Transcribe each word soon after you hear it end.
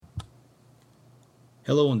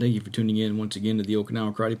Hello, and thank you for tuning in once again to the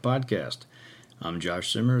Okinawa Karate Podcast. I'm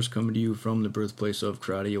Josh Simmers, coming to you from the birthplace of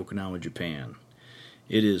karate, Okinawa, Japan.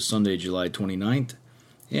 It is Sunday, July 29th,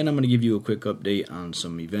 and I'm going to give you a quick update on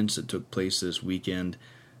some events that took place this weekend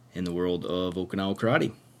in the world of Okinawa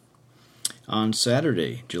karate. On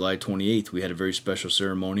Saturday, July 28th, we had a very special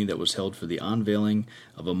ceremony that was held for the unveiling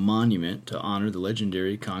of a monument to honor the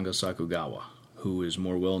legendary Kanga Sakugawa, who is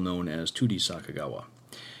more well known as Tudi Sakugawa.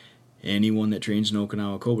 Anyone that trains in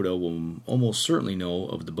Okinawa Kobudo will almost certainly know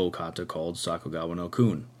of the bo-kata called Sakugawa no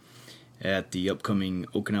Kun. At the upcoming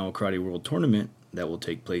Okinawa Karate World Tournament that will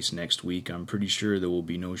take place next week, I'm pretty sure there will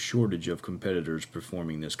be no shortage of competitors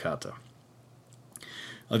performing this kata.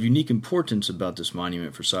 Of unique importance about this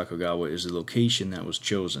monument for Sakugawa is the location that was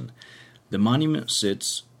chosen. The monument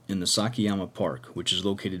sits in the Sakayama Park, which is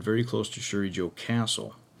located very close to Shurijo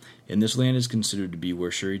Castle, and this land is considered to be where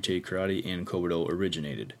Shurite Karate and Kobudo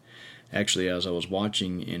originated. Actually, as I was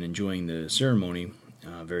watching and enjoying the ceremony,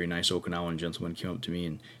 a very nice Okinawan gentleman came up to me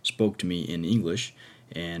and spoke to me in English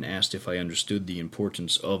and asked if I understood the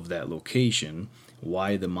importance of that location,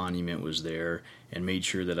 why the monument was there, and made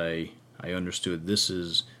sure that I understood this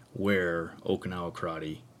is where Okinawa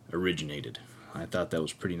karate originated. I thought that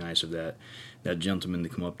was pretty nice of that gentleman to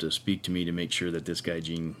come up to speak to me to make sure that this guy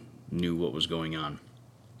Gene knew what was going on.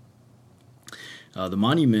 The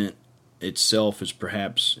monument itself is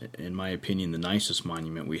perhaps, in my opinion, the nicest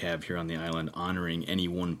monument we have here on the island honoring any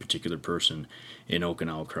one particular person in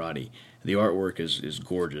Okinawa karate. The artwork is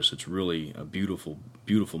gorgeous. It's really a beautiful,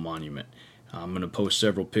 beautiful monument. I'm going to post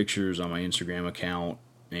several pictures on my Instagram account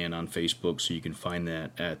and on Facebook, so you can find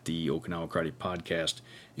that at the Okinawa Karate Podcast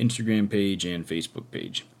Instagram page and Facebook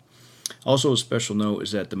page. Also, a special note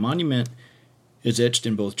is that the monument is etched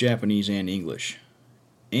in both Japanese and English.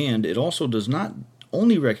 And it also does not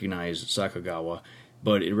only recognize Sakugawa,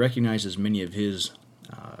 but it recognizes many of his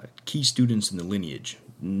key students in the lineage.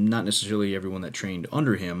 Not necessarily everyone that trained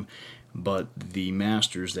under him, but the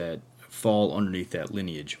masters that fall underneath that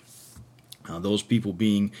lineage. Those people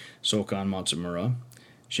being Sokan Matsumura,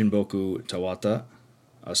 Shinboku Tawata,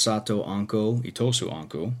 Asato Anko Itosu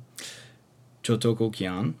Anko, Chotoko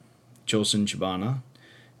Kyan, Chosen Chibana,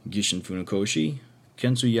 Gishin Funakoshi,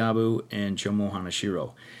 Kensu Yabu, and Chomo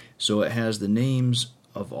Hanashiro. So it has the names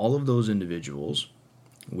of all of those individuals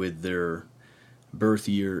with their birth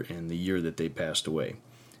year and the year that they passed away.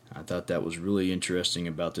 I thought that was really interesting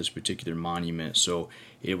about this particular monument. So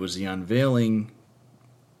it was the unveiling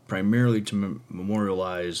primarily to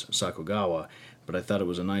memorialize Sakugawa, but I thought it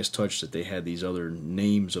was a nice touch that they had these other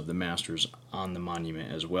names of the masters on the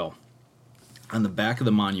monument as well. On the back of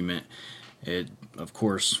the monument, it, of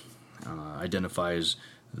course, identifies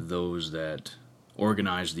those that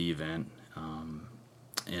organized the event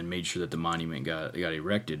and made sure that the monument got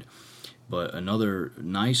erected. But another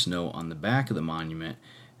nice note on the back of the monument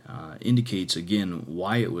indicates again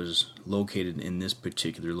why it was located in this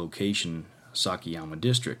particular location, Sakayama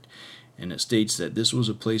District. And it states that this was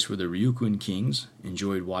a place where the Ryukuen kings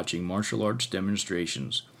enjoyed watching martial arts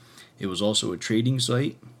demonstrations. It was also a trading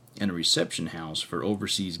site and a reception house for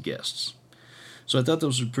overseas guests. So I thought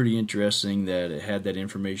those were pretty interesting that it had that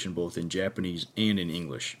information both in Japanese and in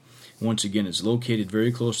English. Once again, it's located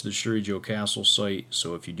very close to the Shurijo Castle site,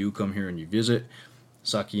 so if you do come here and you visit,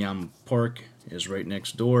 Sakayama Park is right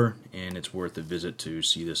next door, and it's worth a visit to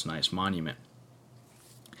see this nice monument.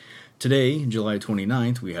 Today, July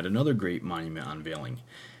 29th, we had another great monument unveiling.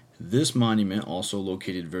 This monument, also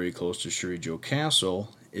located very close to Shurijo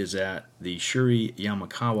Castle, is at the Shuri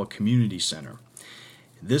Yamakawa Community Center.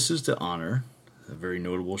 This is to honor a very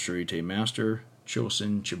notable Shurite master,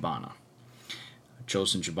 Chosen Chibana.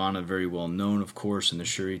 Chosen Chibana, very well known, of course, in the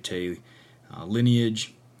Shurite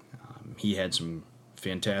lineage. He had some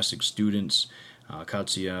fantastic students,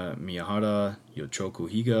 Katsuya Miyahara, Yochoku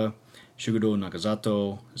Higa, Shuguro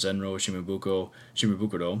Nakazato, Zenro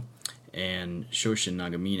Shimabukuro, and Shoshin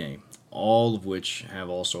Nagamine, all of which have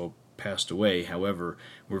also passed away. However,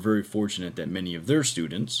 we're very fortunate that many of their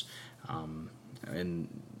students, in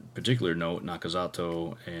particular note,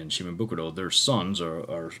 Nakazato and Shimabukuro, their sons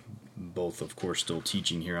are both, of course, still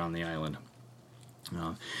teaching here on the island.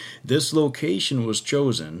 This location was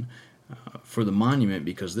chosen for the monument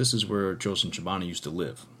because this is where Chosen Chibana used to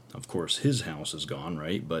live. Of course, his house is gone,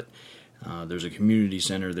 right? But there's a community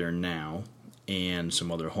center there now and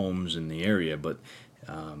some other homes in the area. But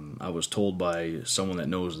I was told by someone that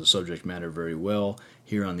knows the subject matter very well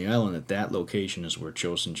here on the island that that location is where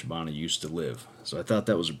Chosen Chibana used to live. So I thought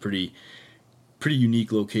that was a pretty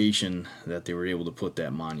unique location that they were able to put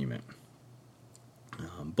that monument.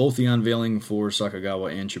 Both the unveiling for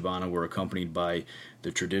Sakugawa and Chibana were accompanied by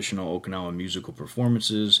the traditional Okinawa musical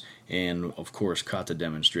performances, and of course kata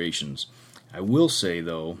demonstrations. I will say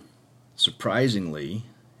though, surprisingly,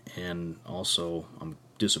 and also I'm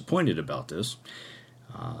disappointed about this,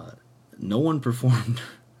 no one performed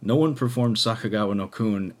Sakugawa no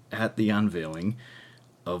Kun at the unveiling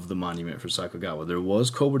of the monument for Sakugawa. There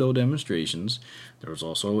was Kobudo demonstrations. There was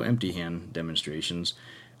also empty hand demonstrations.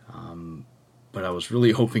 But I was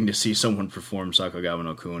really hoping to see someone perform Sakugawa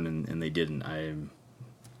no Kun, and they didn't. I'm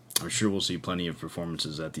sure we'll see plenty of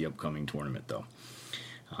performances at the upcoming tournament, though.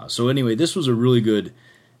 So anyway, this was a really good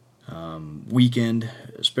weekend,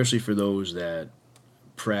 especially for those that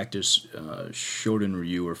practice Shoden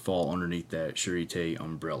Ryu or fall underneath that Shirite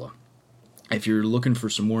umbrella. If you're looking for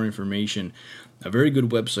some more information, a very good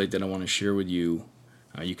website that I want to share with you,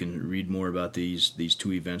 you can read more about these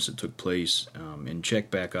two events that took place, and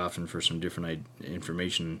check back often for some different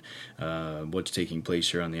information, what's taking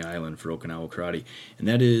place here on the island for Okinawa Karate. And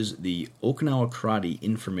that is the Okinawa Karate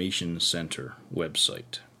Information Center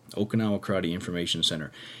website. Okinawa Karate Information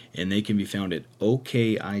Center. And they can be found at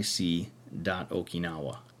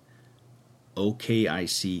okic.okinawa.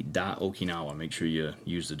 okic.okinawa. Make sure you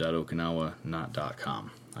use the .okinawa, not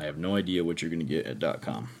 .com. I have no idea what you're going to get at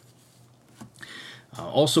 .com. I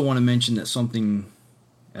also want to mention that something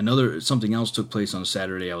else took place on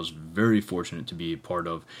Saturday I was very fortunate to be a part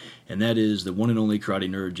of, and that is the one and only karate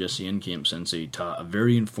nerd Jesse Enkamp Sensei taught a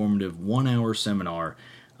very informative 1-hour seminar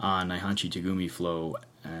on Naihanchi Tegumi flow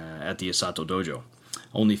at the Asato Dojo.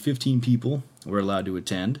 Only 15 people were allowed to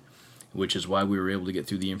attend, which is why we were able to get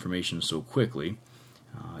through the information so quickly.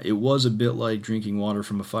 It was a bit like drinking water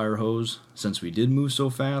from a fire hose, since we did move so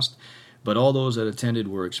fast, but all those that attended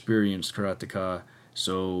were experienced karateka,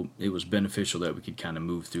 so it was beneficial that we could kind of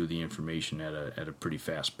move through the information at a pretty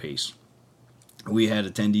fast pace. We had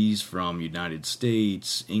attendees from United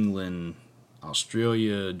States, England,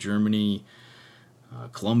 Australia, Germany,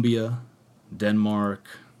 Colombia, Denmark,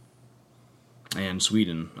 and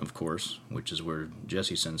Sweden, of course, which is where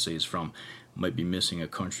Jesse Sensei is from. Might be missing a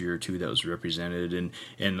country or two that was represented,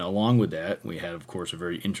 and along with that, we had, of course, a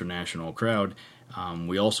very international crowd.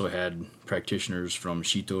 We also had practitioners from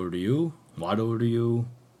Shito Ryu, Wado Ryu,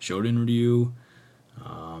 Shoden Ryu,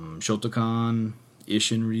 Shotokan,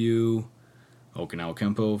 Ishin Ryu, Okinawa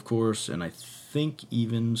Kempo, of course, and I think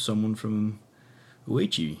even someone from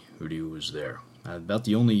Uechi Ryu was there. About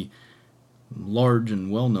the only large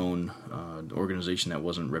and well-known organization that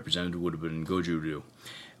wasn't represented would have been Goju Ryu.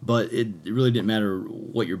 But it really didn't matter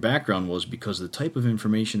what your background was, because the type of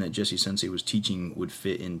information that Jesse Sensei was teaching would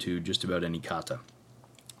fit into just about any kata.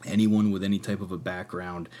 Anyone with any type of a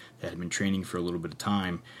background that had been training for a little bit of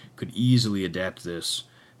time could easily adapt this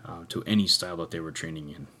to any style that they were training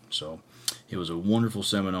in. So it was a wonderful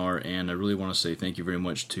seminar, and I really want to say thank you very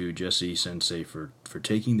much to Jesse Sensei for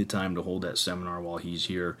taking the time to hold that seminar while he's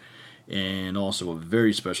here. And also a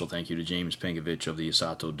very special thank you to James Pankovich of the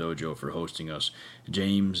Asato Dojo for hosting us.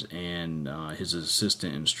 James and his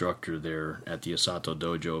assistant instructor there at the Asato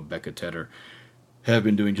Dojo, Becca Tedder, have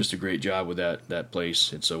been doing just a great job with that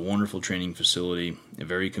place. It's a wonderful training facility,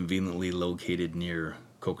 very conveniently located near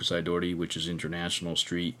Kokusaidori, which is International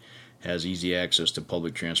Street, has easy access to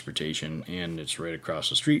public transportation, and it's right across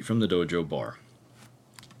the street from the dojo bar.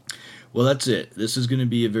 Well, that's it. This is going to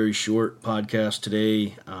be a very short podcast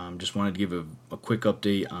today. Just wanted to give a quick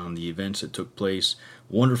update on the events that took place.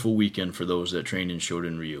 Wonderful weekend for those that trained in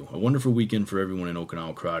Shoden Ryu. A wonderful weekend for everyone in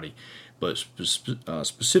Okinawa Karate, but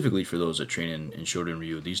specifically for those that train in Shoden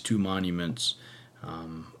Ryu. These two monuments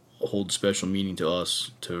hold special meaning to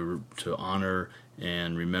us to honor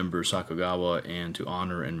and remember Sakugawa, and to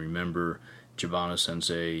honor and remember Chibana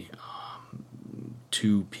Sensei,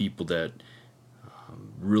 two people that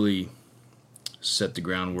really set the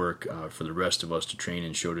groundwork for the rest of us to train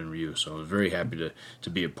in Shoden Ryu. So I was very happy to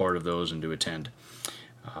be a part of those and to attend.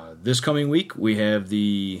 This coming week, we have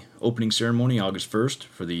the opening ceremony, August 1st,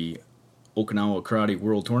 for the Okinawa Karate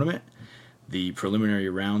World Tournament. The preliminary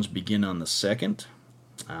rounds begin on the 2nd.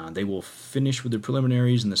 They will finish with the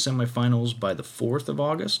preliminaries and the semifinals by the 4th of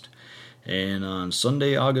August. And on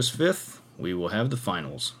Sunday, August 5th, we will have the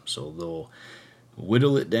finals. So they'll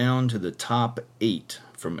whittle it down to the top 8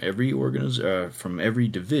 from every from every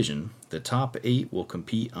division. The top 8 will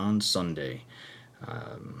compete on Sunday.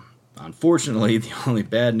 Unfortunately, the only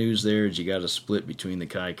bad news there is you got to split between the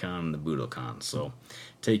Kaikan and the Budokan. So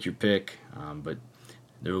take your pick, but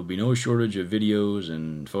there will be no shortage of videos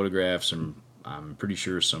and photographs, and I'm pretty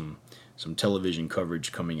sure some television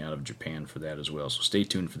coverage coming out of Japan for that as well. So stay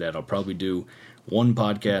tuned for that. I'll probably do one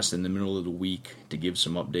podcast in the middle of the week to give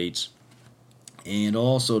some updates. And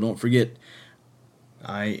also, don't forget,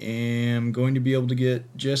 I am going to be able to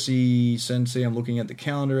get Jesse Sensei. I'm looking at the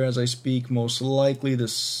calendar as I speak, most likely the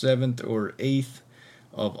 7th or 8th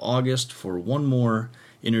of August for one more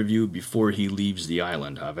interview before he leaves the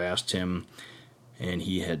island. I've asked him, and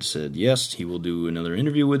he had said yes, he will do another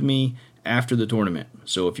interview with me after the tournament.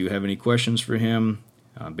 So if you have any questions for him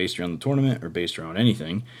based around the tournament or based around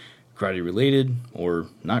anything, karate related or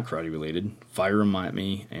not karate related, fire them at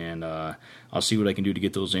me, and I'll see what I can do to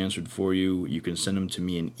get those answered for you. You can send them to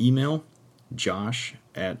me in email,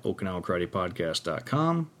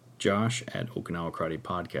 josh@okinawakaratepodcast.com,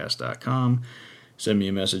 josh@okinawakaratepodcast.com. Send me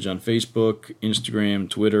a message on Facebook, Instagram,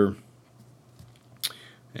 Twitter,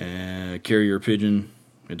 carrier pigeon.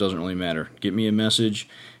 It doesn't really matter. Get me a message.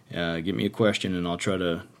 Get me a question, and I'll try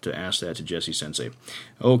to ask that to Jesse Sensei.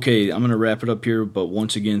 Okay, I'm going to wrap it up here, but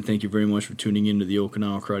once again, thank you very much for tuning in to the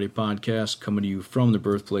Okinawa Karate Podcast, coming to you from the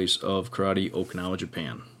birthplace of karate, Okinawa,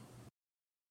 Japan.